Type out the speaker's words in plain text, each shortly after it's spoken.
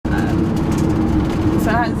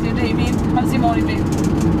how's your day been? How's your morning been?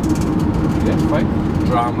 Yeah, quite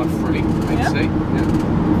drama free, I'd say. Yeah.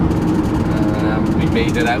 We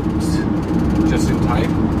made it out just in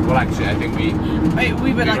time. Well, actually, I think we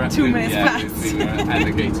were like 2 minutes past. We were at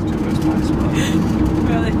the gate 2 minutes past. We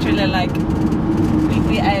were literally like, leave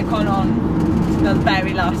the aircon on till the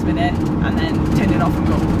very last minute and then turn it off and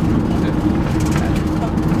go.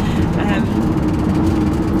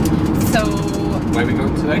 So where are we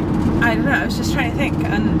going today? I don't know, I was just trying to think,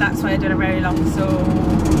 and that's why I did a very long, so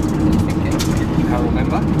You can't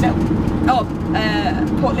remember? No. Oh,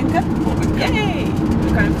 Port Lincoln. Port Lincoln. Yay!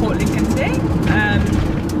 We're going to Port Lincoln today.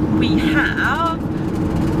 We have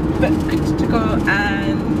booked to go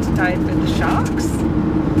and dive with the sharks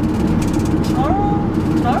tomorrow.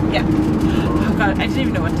 Tomorrow? Yeah. Oh god, I didn't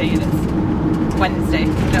even know what day it is. Wednesday.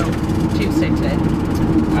 No, Tuesday today.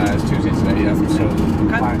 It's Tuesday today, yeah. So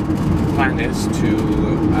plan is to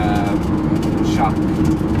shark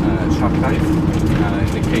dive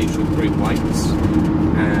in a cage with great whites,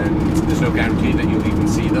 and there's no guarantee that you'll even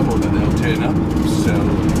see them or that they'll turn up. So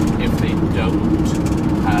if they don't,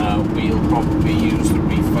 we'll probably use the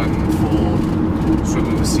refund for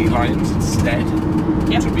swimming with sea lions instead.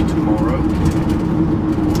 Yep. Which will be tomorrow.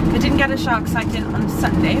 They didn't get a shark sighting on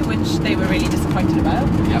Sunday, which they were really disappointed about.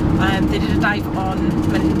 Yep. They did a dive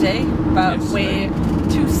on Monday, but we're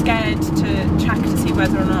too scared to check to see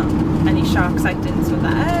whether or not any shark sightings were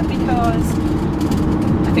there, because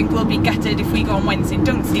I think we'll be gutted if we go on Wednesday and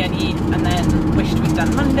don't see any, and then wished we'd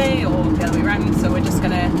done Monday, or the other way around. So we're just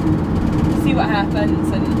gonna see what happens,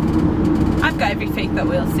 and I've got every faith that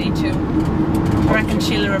we'll see too. I reckon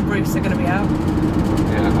Sheila and Bruce are gonna be out.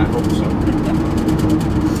 Yeah, I hope so.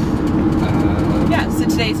 Yeah, so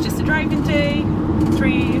today's just a driving day,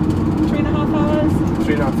 3.5 hours.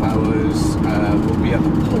 3.5 hours, we'll be at the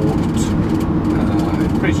port.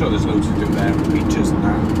 I'm pretty sure there's loads to do there, beaches and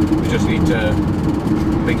that. We just need to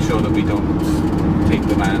make sure that we don't take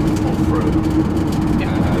the van off-road,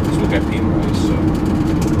 because we'll get penalised, so.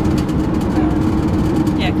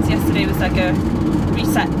 Yeah, because yesterday was like a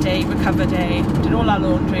reset day, recover day, did all our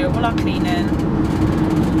laundry, all our cleaning,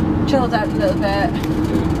 chilled out a little bit.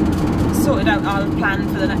 Sorted out our plan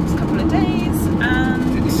for the next couple of days, and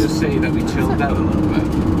did you just say that we chilled out a little bit?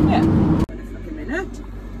 Yeah. Wait a fucking minute.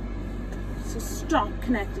 So stop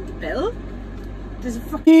connecting to Bill. There's a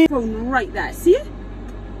fucking phone right there. See it?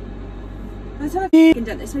 That's how I've fucking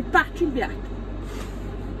done this. My battery black.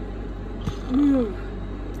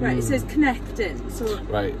 Right, it says connecting. So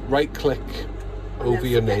right click over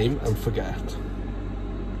your name and forget.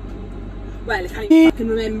 Well, if I fucking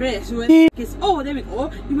remember it, so it's, oh, there we go.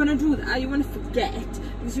 You want to do that, you want to forget,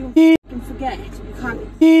 because you fucking forget. You can't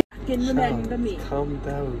fucking remember me. Calm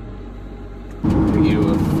down. You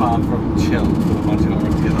were far from chill for the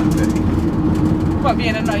majority of that day. What,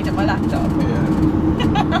 being annoyed at my laptop? Yeah.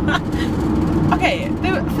 Okay,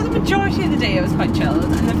 for the majority of the day I was quite chilled,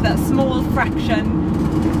 and then for that small fraction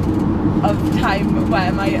of time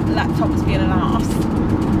where my laptop was being an arse.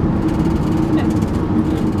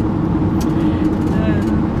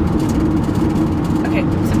 Okay,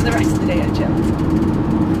 so for the rest of the day I chilled.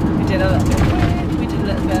 We did a little bit of work, we did a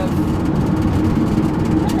little bit of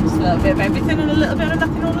just a little bit of everything and a little bit of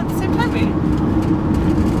nothing all at the same time, really.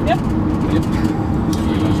 Yep.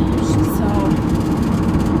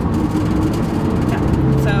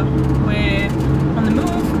 So we're on the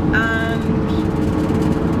move and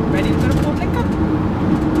ready to go to Port Lincoln.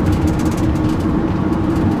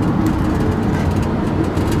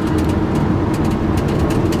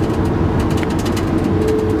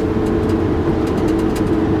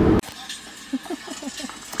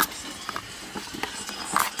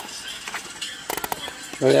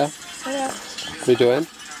 Oh yeah? Oh yeah. What are you doing?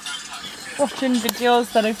 Watching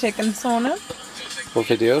videos that I've taken sauna. What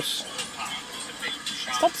videos?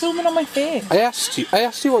 Stop zooming on my face. I asked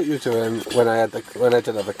you what you were doing when I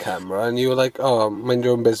didn't have a camera, and you were like, "Oh, mind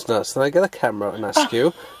your own business." And I get a camera out and ask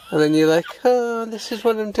you, and then you're like, "Oh, this is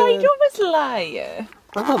what I'm doing." Why do you always lie?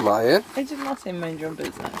 I'm not lying. I did not say mind your own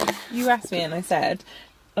business. You asked me and I said,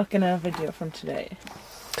 looking at a video from today.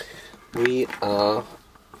 We are,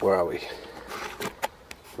 where are we?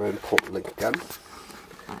 We're in Port Lincoln,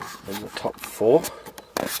 in the top 4.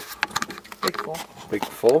 Big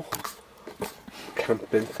four.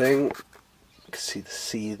 Camping thing. You can see the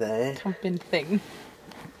sea there. Camping thing.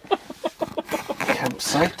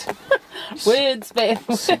 Campsite. Words, babe.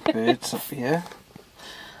 See birds up here.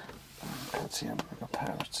 Can't see them, I've got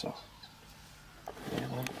parrots, so.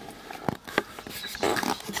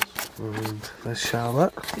 And there's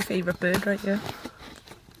Charlotte. Your favourite bird right here.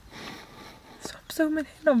 Stop zooming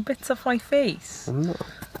in on bits of my face. I'm not.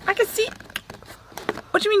 I can see.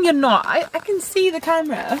 What What do you mean you're not? I can see the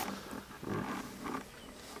camera.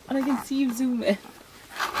 And I can see you zoom it.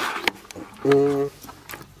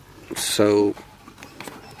 So,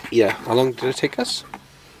 yeah, how long did it take us?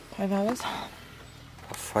 5 hours.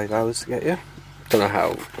 5 hours to get here. Don't know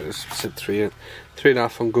how. It said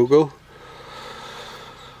 3.5 on Google.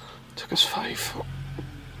 Took us 5.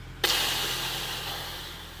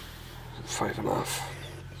 5.5.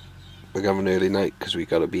 We're having an early night because we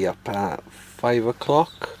got to be up at 5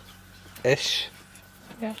 o'clock ish.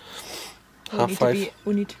 Yeah. Half 5.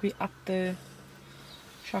 We need to be at the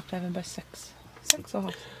shark diving by 6. 6 or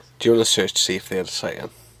half 6. Do you want to search to see if they had a sighting?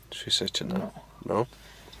 Should we search it now? No. No?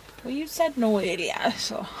 Well, you said no earlier,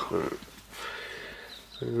 so.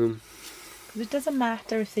 It doesn't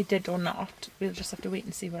matter if they did or not. We'll just have to wait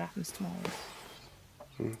and see what happens tomorrow.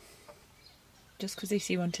 Just because they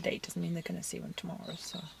see one today doesn't mean they're going to see one tomorrow,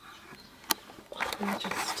 so. We'll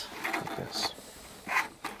just. Yes.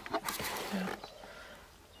 Yeah.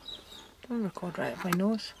 Don't record right up my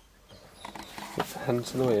nose. With the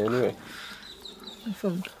hands in the way anyway. My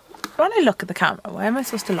phone. When I look at the camera, where am I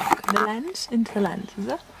supposed to look? The lens? Into the lens, is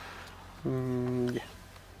it? Yeah.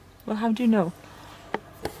 Well, how do you know?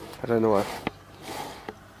 I don't know why.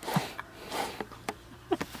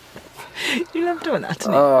 You love doing that to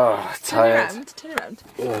me. Oh, tired. Turn around.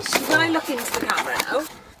 Yes. When I look into the camera now.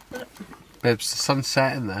 Babes, the sun's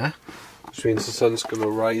setting there, which means the sun's going to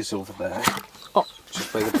rise over there. Oh.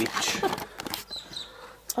 Just by the beach.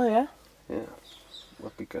 Oh, yeah? Yeah,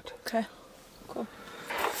 would be good. Okay, cool.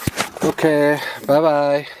 Okay,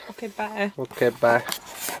 bye-bye. Okay, bye. Okay, bye.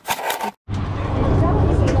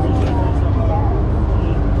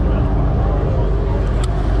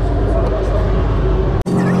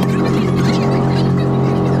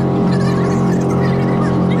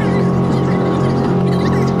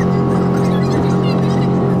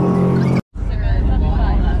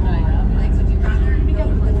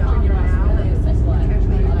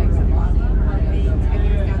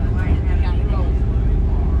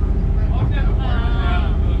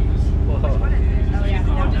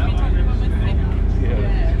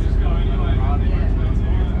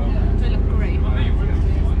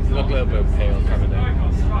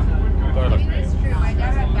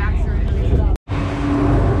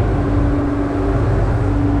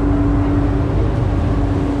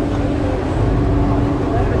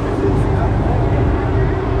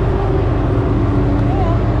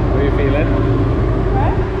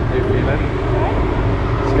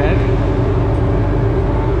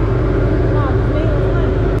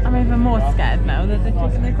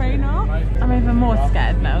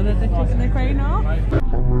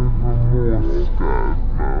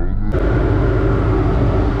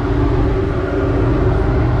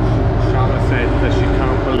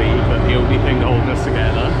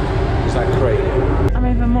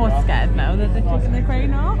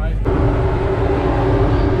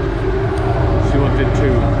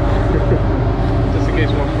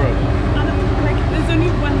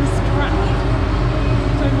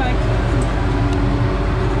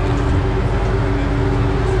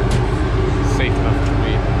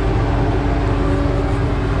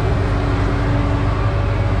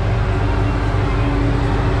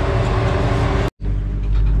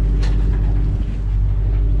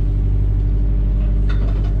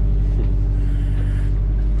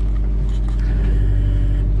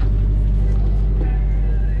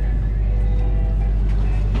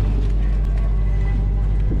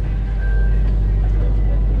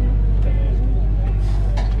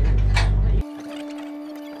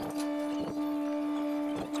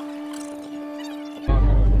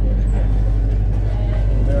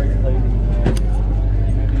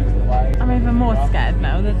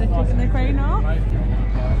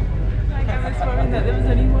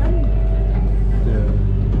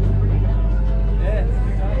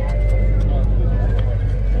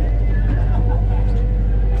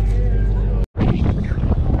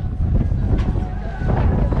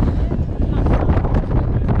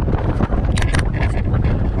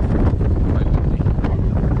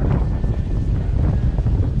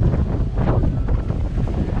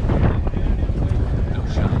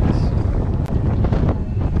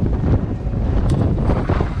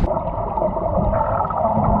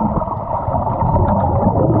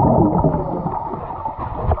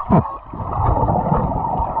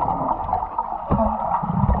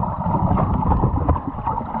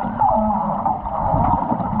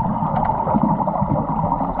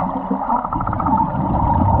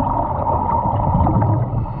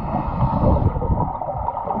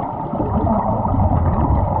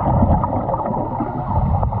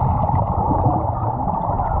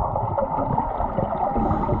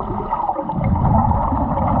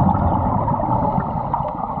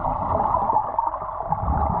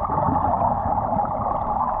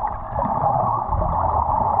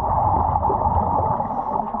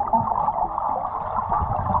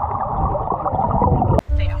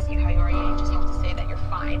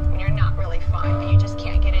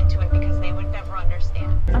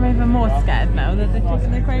 more scared now that they're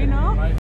taking the crane off.